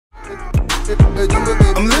I'm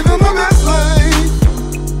living my best life.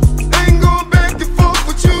 Ain't going back and forth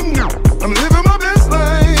with you now. I'm living my best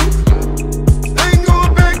life. Ain't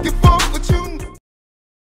going back and forth with you now.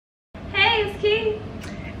 Hey, it's Key.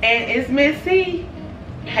 And it's Miss C.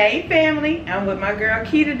 Hey family, I'm with my girl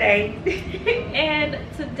Key today. And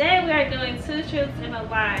today we are doing 2 truths and a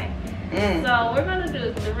lie. So we're gonna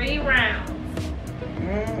do 3 rounds.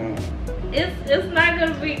 It's not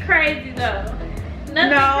gonna be crazy though.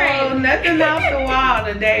 Nothing off the wall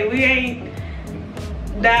today. We ain't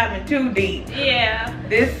diving too deep. Yeah.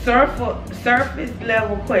 This surface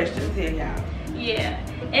level questions here, y'all. Yeah.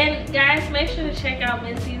 And guys, make sure to check out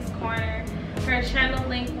Missy's Corner. Her channel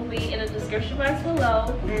link will be in the description box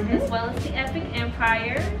below, as well as the Epic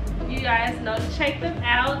Empire. You guys know to check them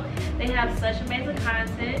out. They have such amazing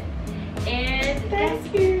content. And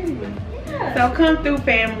thank you. Yeah. So come through,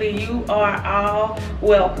 family. You are all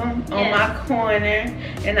welcome on my corner,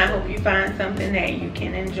 and I hope you find something that you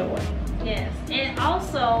can enjoy. Yes. And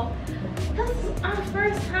also, this is our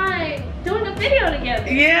first time doing a video together.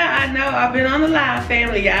 Yeah, I know. I've been on the live,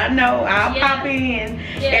 family. Y'all know I'll pop in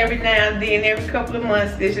every now and then, every couple of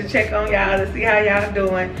months, just to check on y'all to see how y'all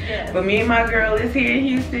doing. But me and my girl is here in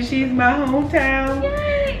Houston. She's my hometown.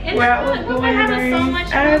 Yay. Where I was born and raised. So much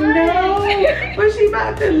fun. I know. But she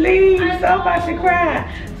about to leave, so I'm about to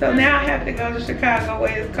cry. So now I have to go to Chicago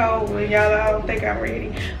where it's cold, and y'all don't think I'm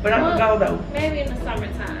ready. But I'm gonna go though. Maybe in the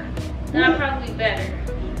summertime. That'll probably be better.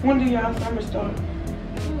 When do y'all summer start?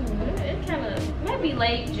 It kind of maybe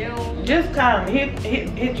late June. Just come,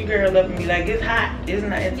 hit your girl up and be like, it's hot. It's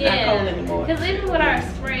not cold anymore. Because even with our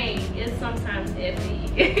spring, it's sometimes iffy.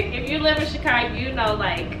 If you live in Chicago, you know,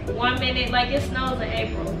 like 1 minute, like it snows in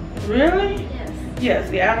April. Really? Yes.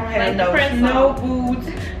 Yes. Yeah, I don't have like no snow boots,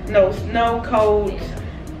 no snow coats.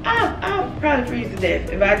 I'll probably freeze to death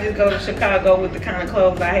if I just go to Chicago with the kind of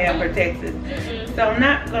clothes I have for Texas. So I'm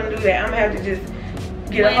not gonna do that. I'm gonna have to just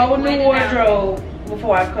get a whole new wardrobe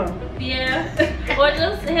before I come. Yeah. Or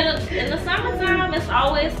just in the summertime, it's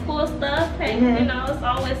always cool stuff. Hey, you know, it's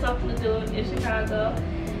always something to do in Chicago.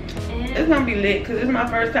 And it's gonna be lit because it's my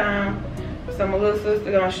first time. So my little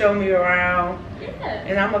sister gonna show me around. Yeah.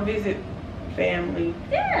 And I'm gonna visit family.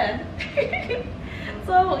 Yeah.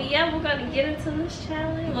 So yeah, we're gonna get into this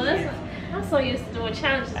challenge. Well, I'm so used to doing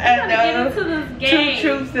challenges. We're gonna get into this game. 2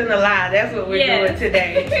 truths and a lie. That's what we're doing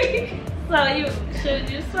today. So should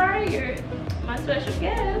you start? You're my special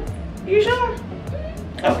guest. You sure?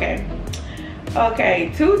 Okay.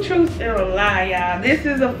 Okay, 2 truths and a lie, y'all. This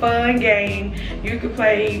is a fun game. You can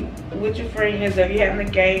play with your friends or if you're having a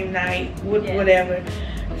game night, with whatever.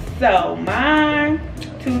 So my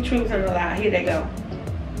 2 truths and a lie. Here they go.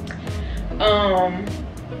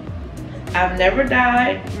 I've never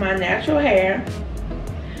dyed my natural hair.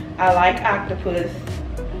 I like octopus.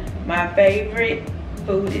 My favorite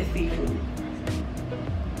food is seafood.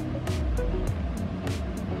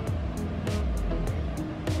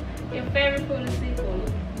 Your favorite food is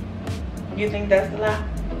seafood. You think that's a lie?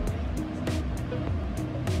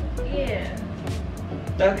 Yeah.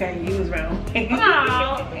 Okay, you was wrong.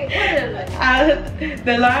 Oh, what is it?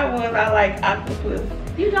 The lie was I like octopus.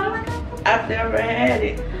 You don't like octopus? I've never had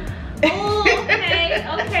it. Oh, okay,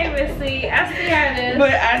 okay, Missy. I see how it is.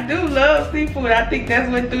 But I do love seafood. I think that's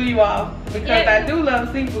what threw you off. Because I do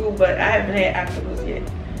love seafood, but I haven't had octopus yet.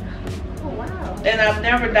 Oh, wow. And I've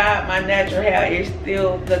never dyed my natural hair. It's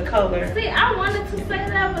still the color. See, I wanted to say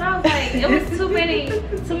that, but I was like, it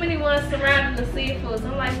was too many ones surrounding the seafoods.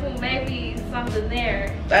 I'm like, well, maybe something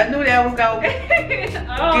there. I knew that was going to get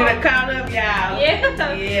a caught up, y'all.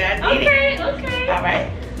 Yeah. Yeah, I did it. Okay. All right.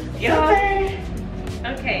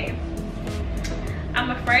 Okay. I'm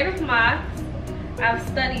afraid of moths. I've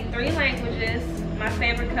studied 3 languages. My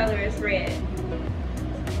favorite color is red.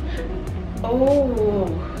 Oh.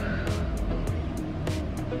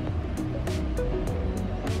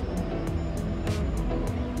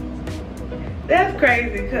 That's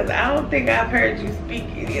crazy because I don't think I've heard you speak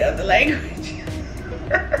any other languages.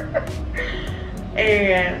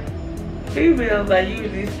 And females are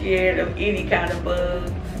usually scared of any kind of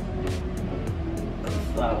bugs.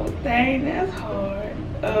 So dang, that's hard.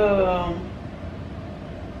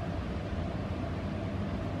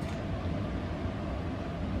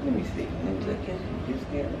 Let me see. Let me look at you. You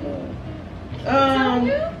scared of bugs?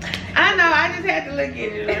 I know. I just had to look at you.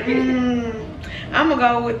 Like, I'm gonna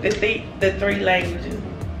go with the 3 languages.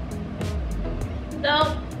 No,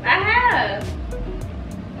 I have.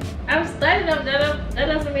 I've studied them. That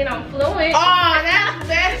doesn't mean I'm fluent. Oh, that's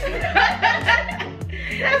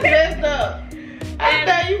messed up. I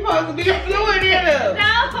thought you supposed to be fluid in them. No.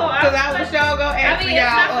 Because I was sure gonna ask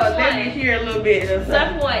y'all, let me hear a little bit of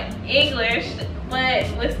something. Somewhat English,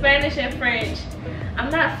 but with Spanish and French, I'm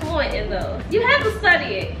not fluent in those. You have to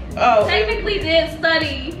study it. Oh. Technically did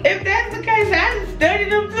study. If that's the case, I just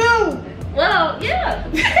studied them too. Well, yeah.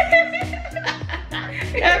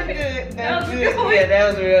 That's good. That's good. Yeah, that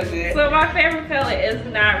was real good. So my favorite color is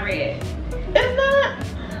not red. It's not?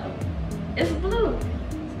 No. It's blue.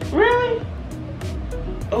 Really?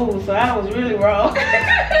 Oh, so I was really wrong.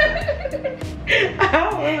 I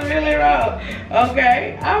was really wrong.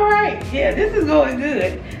 Okay. All right. Yeah, this is going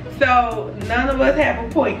good. So none of us have a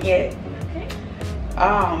point yet. Okay.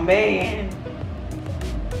 Oh man.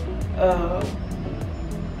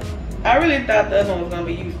 I really thought the other one was gonna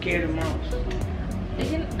be you scared of moms.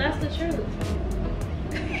 That's the truth.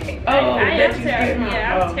 Oh, I that am you scared of moms.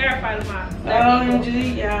 Yeah, I'm terrified of moms.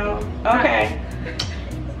 OMG, y'all. Okay.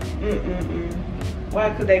 Why?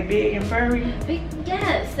 Cause they big and furry?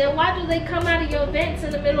 Yes. Then why do they come out of your vents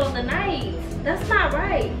in the middle of the night? That's not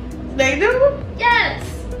right. They do? Yes.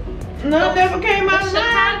 No, never came out of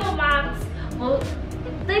Chicago moms. Well,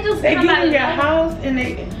 they just they come get out in of your house and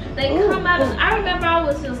they come out of. I remember I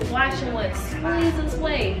was just watching what Squeeze and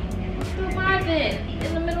Sway. Why then?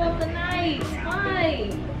 In the middle of the night. Why?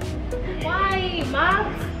 Why,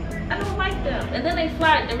 moms? I don't like them. And then they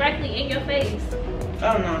fly directly in your face.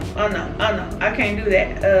 Oh no, oh no, oh no. I can't do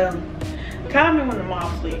that. Call me when the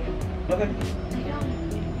mom sleep. Okay? They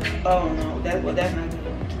don't. Oh no, that's not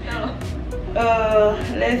good. No.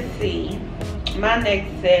 Let's see. My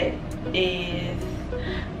next set is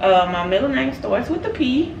my middle name starts with a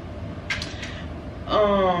P.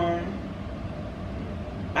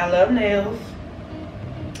 I love nails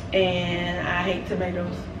and I hate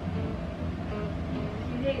tomatoes.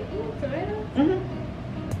 You hate tomatoes?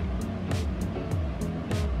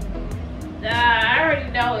 I already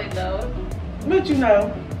know it though. What you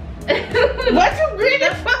know? What you reading?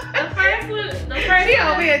 The first one. She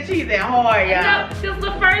over here cheesing hard, y'all. Because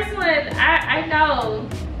the first one, I know.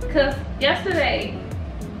 Because yesterday,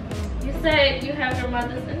 you said you have your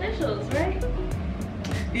mother's initials, right?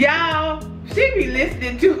 Y'all, she be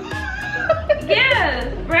listening to.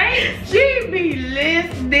 Yeah, right? She be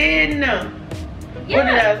listening. Yeah. What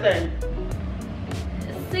did I say?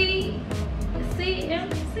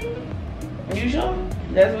 C-M-C. You sure?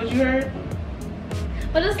 That's what you heard?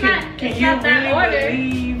 But it's not. Can it's you not that really order.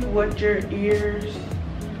 believe what your ears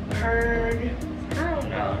heard? I don't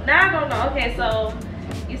know. Now I don't know. Okay, so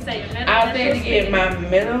you say your middle I'll say it initial. again. My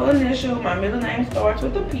middle initial, my middle name starts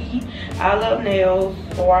with a P. I love nails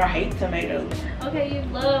or I hate tomatoes. Okay, you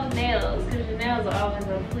love nails because your nails are always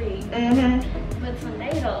on fleek. But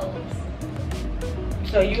tomatoes.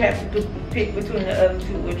 So you have to pick between the other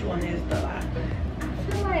two. Which one is the lie?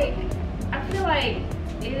 I feel like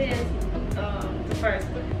it is the first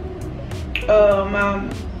one.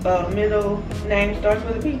 My middle name starts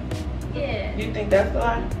with a P. Yeah. You think that's the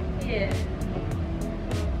lie? Yeah.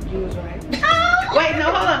 You was right. Oh! Wait, no,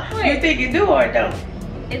 hold on. Wait. You think it do or it don't?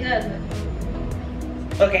 It doesn't.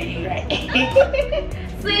 Okay, you right.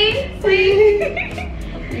 See?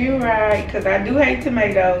 You right, cause I do hate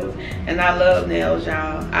tomatoes and I love nails,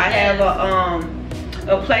 y'all. I have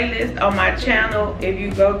a playlist on my channel. If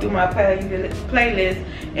you go through my playlist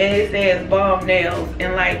and it says bomb nails,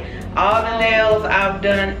 and like all the nails I've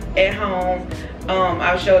done at home,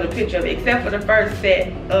 I've showed a picture of it, except for the first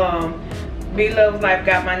set. B Love's Life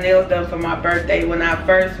got my nails done for my birthday when I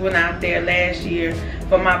first went out there last year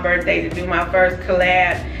for my birthday to do my first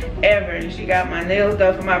collab ever, and she got my nails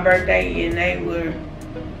done for my birthday and they were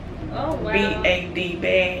B-A-D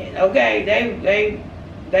bad. Okay,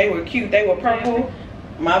 they were cute. They were purple,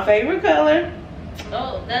 my favorite color.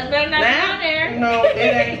 Oh, that's better not be on there. No, it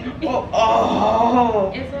ain't.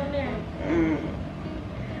 Oh. It's on there.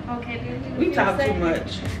 Okay, then we talk too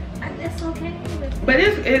much. That's okay. But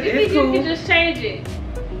it's cool. You can just change it.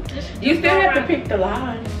 You still have to pick the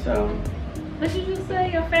line, so. But you just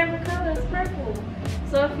say your favorite color is purple.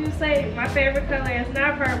 So if you say my favorite color is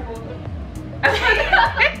not purple.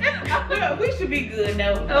 Well, we should be good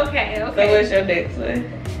now. Okay. So what's your next one?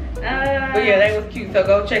 But yeah, they was cute. So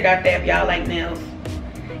go check out that if y'all like nails.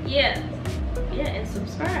 Yeah, and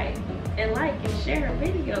subscribe and like and share our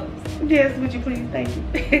videos. Yes, would you please? Thank you.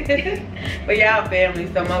 But y'all family,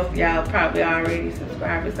 so most of y'all probably already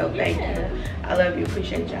subscribed. So thank you. I love you.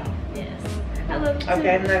 Appreciate y'all. Yes, I love you too.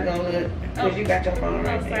 Okay, I'm not gonna look because you got your phone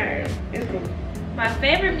right there. It's cool. My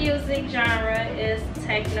favorite music genre is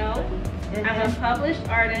techno. I'm a published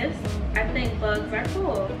artist. I think bugs are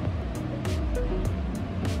cool.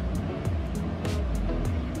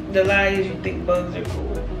 The lie is you think bugs are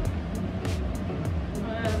cool.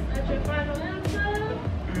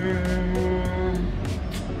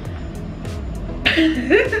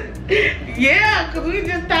 Yeah, because we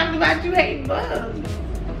just talked about you hating bugs.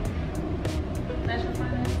 That's your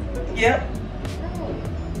final answer? Yep. No.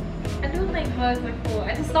 I do think bugs are cool.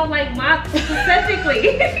 I just don't like moths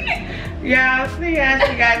specifically. Y'all see how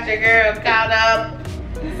she got your girl caught up.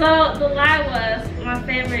 So the lie was my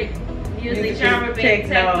favorite music genre being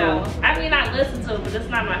techno. I mean, I listen to it, but it's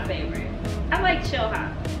not my favorite. I like chill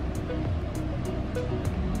hop.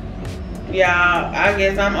 Yeah, I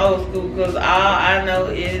guess I'm old school because all I know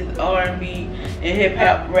is R&B and hip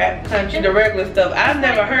hop, rap, country, the regular stuff. I've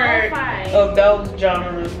never heard of those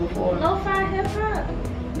genres before. Lo-fi hip hop.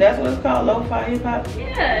 That's what it's called, lo-fi hip hop.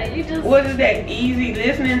 Yeah, you just. What is that? Easy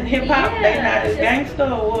listening hip hop? Yeah, They not as gangster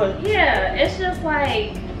or what? Yeah, it's just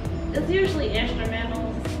like it's usually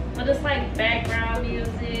instrumentals, but it's like background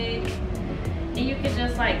music, and you can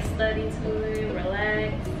just like study to it,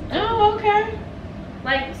 relax. Oh, okay.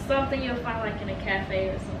 Like something you'll find like in a cafe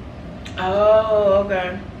or something. Oh,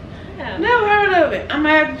 okay. Yeah. Never heard of it. I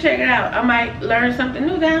might have to check it out. I might learn something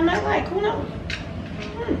new that I might like. Who knows?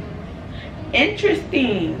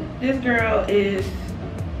 Interesting. This girl is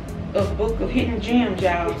a book of hidden gems,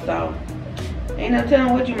 y'all. So ain't no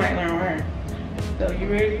telling what you might learn with her. So you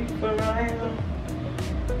ready for my answer?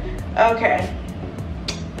 Okay.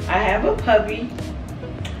 I have a puppy.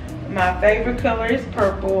 My favorite color is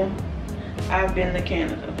purple. I've been to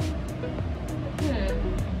Canada.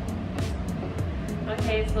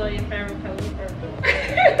 Okay, so your favorite color is purple.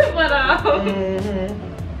 But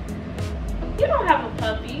you don't have a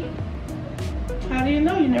puppy. How do you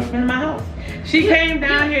know? You never been to my house. She came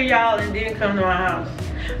down here, y'all, and didn't come to my house.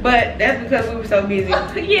 But that's because we were so busy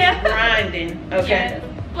grinding. Okay. Yes.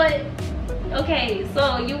 But okay,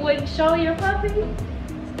 so you wouldn't show your puppy?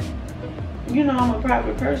 You know I'm a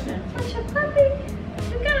private person. What's your puppy?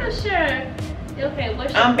 You gotta share. Okay,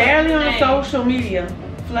 what's your I'm barely on name? social media.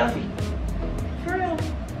 Fluffy. For real?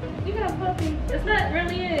 You got a puppy? Is that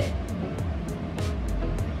really it?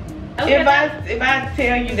 Okay, If I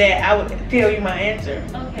tell you that, I would tell you my answer.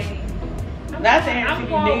 Okay. That's the answer you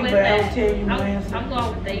need, but I would tell you my answer. I'm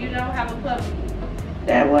going with that. You don't have a puppy.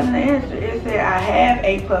 That wasn't the answer. It said I have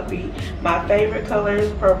a puppy. My favorite color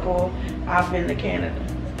is purple. I've been to Canada.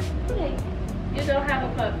 Hey, you don't have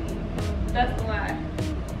a puppy. That's a lie.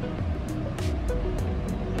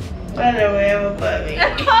 I never have a puppy. You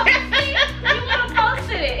would have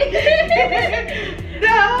posted it.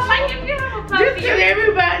 No. Like if you have a puppy. Just because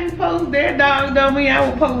everybody posts their dog don't mean I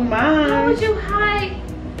would post mine. How would you hide?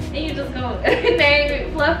 And you just go name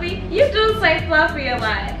it Fluffy? You do say Fluffy a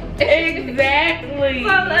lot. Exactly. So,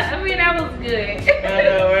 I mean, that was good. I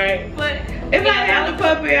know, right? But if I had a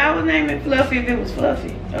puppy, I would name it Fluffy if it was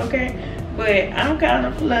fluffy, okay? But I'm kind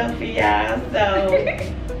of fluffy, y'all, so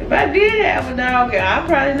if I did have a dog, I'd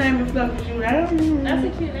probably name it Fluffy too. I don't know. That's a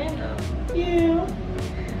cute name, though. Yeah.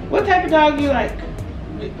 What type of dog you like?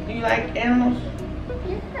 Do you like animals?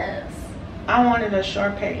 Yes. I wanted a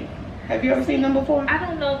Shar-Pei. Have you ever seen them before? I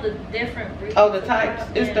don't know the different breeds. Oh, the types.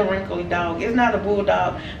 It's the wrinkly dog. It's not a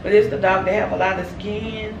bulldog, but it's the dog that have a lot of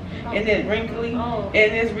skin and it's wrinkly and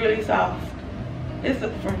it's really soft. It's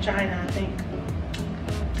from China, I think.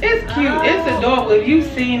 It's cute. It's adorable. If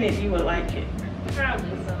you've seen it, you would like it.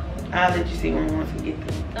 Probably so. I'll let you see one once we get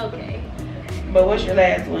there. Okay. But what's your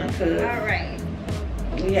last one, cuz? Alright.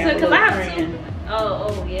 We have a little friend.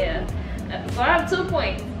 Oh, yeah. So I have 2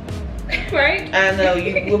 points. Right? I know,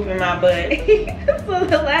 you whooping my butt. So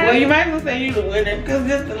the last well, you might as well say you the winner, because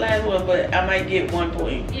this is the last one, but I might get 1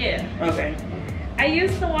 point. Yeah. Okay. I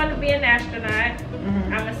used to want to be an astronaut.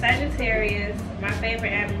 Mm-hmm. I'm a Sagittarius. My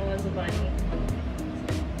favorite animal is a bunny.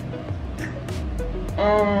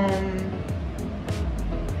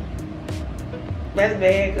 That's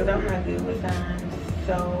bad, because I'm not good with signs.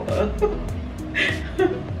 So,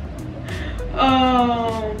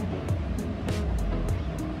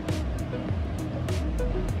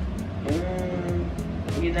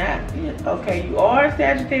 you're not. Okay, you are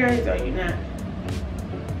Sagittarius or you're not?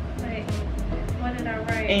 Wait, what did I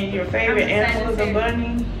write? And your favorite animal is a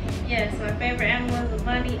bunny? Yes, my favorite animal is a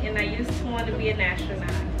bunny, and I used to want to be an astronaut.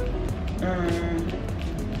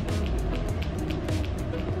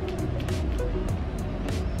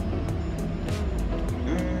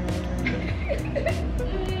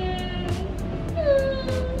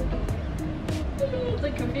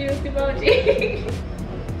 The confused emoji.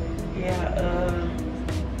 Yeah,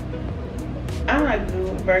 I'm not good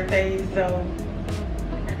with birthdays, so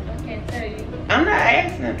I can't tell you. I'm not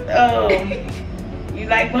asking. You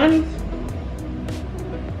like bunnies?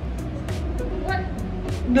 What?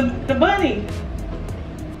 The bunnies.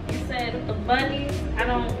 You said the bunnies. I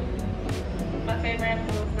don't. favorite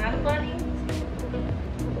animal is not a bunny?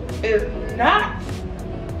 It's not.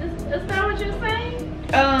 Is that what you're saying?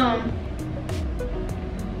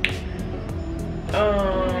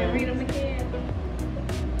 Read them again.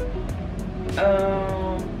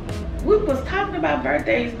 We was talking about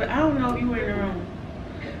birthdays, but I don't know if you were in the room.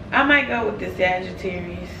 I might go with the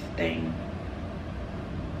Sagittarius thing.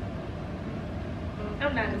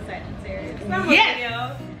 I'm not a Sagittarius.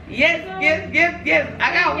 Yes.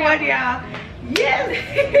 I got one, y'all.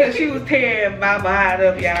 Yes. Because she was tearing my behind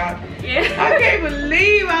up, y'all. Yeah. I can't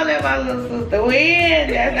believe I let my little sister win.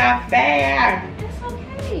 That's not fair. It's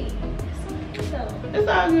okay. It's okay though. It's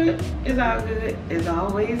all good. It's all good. It's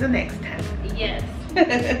always a next time. Yes.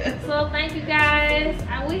 So thank you guys.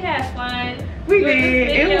 We had fun. We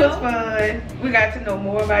did. It was fun. We got to know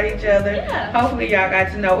more about each other. Yeah. Hopefully y'all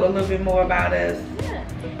got to know a little bit more about us. Yeah.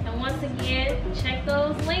 And once again, check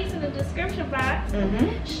those links in the description box.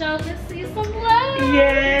 Show to see some love.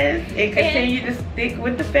 Yes. And continue to stick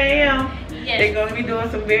with the fam. Yes. They're going to be doing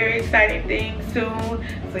some very exciting things soon.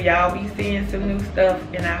 So y'all be seeing some new stuff.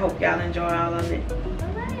 And I hope y'all enjoy all of it.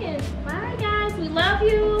 Alright. Bye guys. We love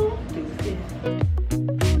you. Deuces.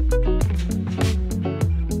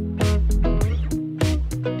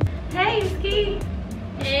 Hey, it's Key.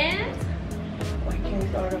 And Why can't we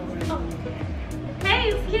start over? hey,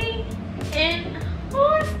 it's Key. And who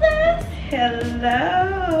is this?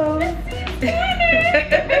 Hello.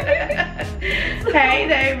 Hey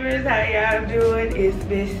neighbors, how y'all doing? It's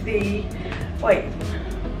Miss C. Wait.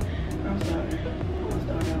 I'm sorry. I'm gonna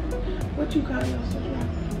start over. What you call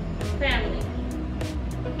yourself? Family.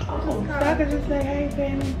 Oh, so I could just say, hey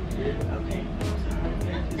family. Okay, I'm sorry.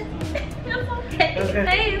 It's okay.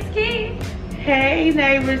 Hey, it's Key. Hey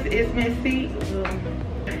neighbors, it's Miss C.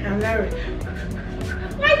 I'm nervous.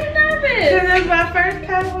 Why you nervous? Because it's my first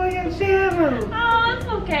time on your channel. Oh, it's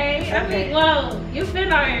okay. I mean, well, you've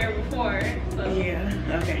been on here before. So.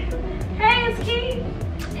 Yeah, okay. Hey, it's Key.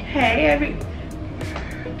 Hey,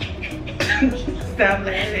 Stop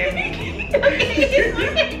laughing at me.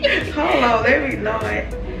 Hold on, let me, Lord.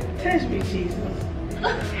 Touch me, Jesus.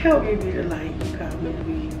 Help me be the light you call me to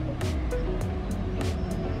be.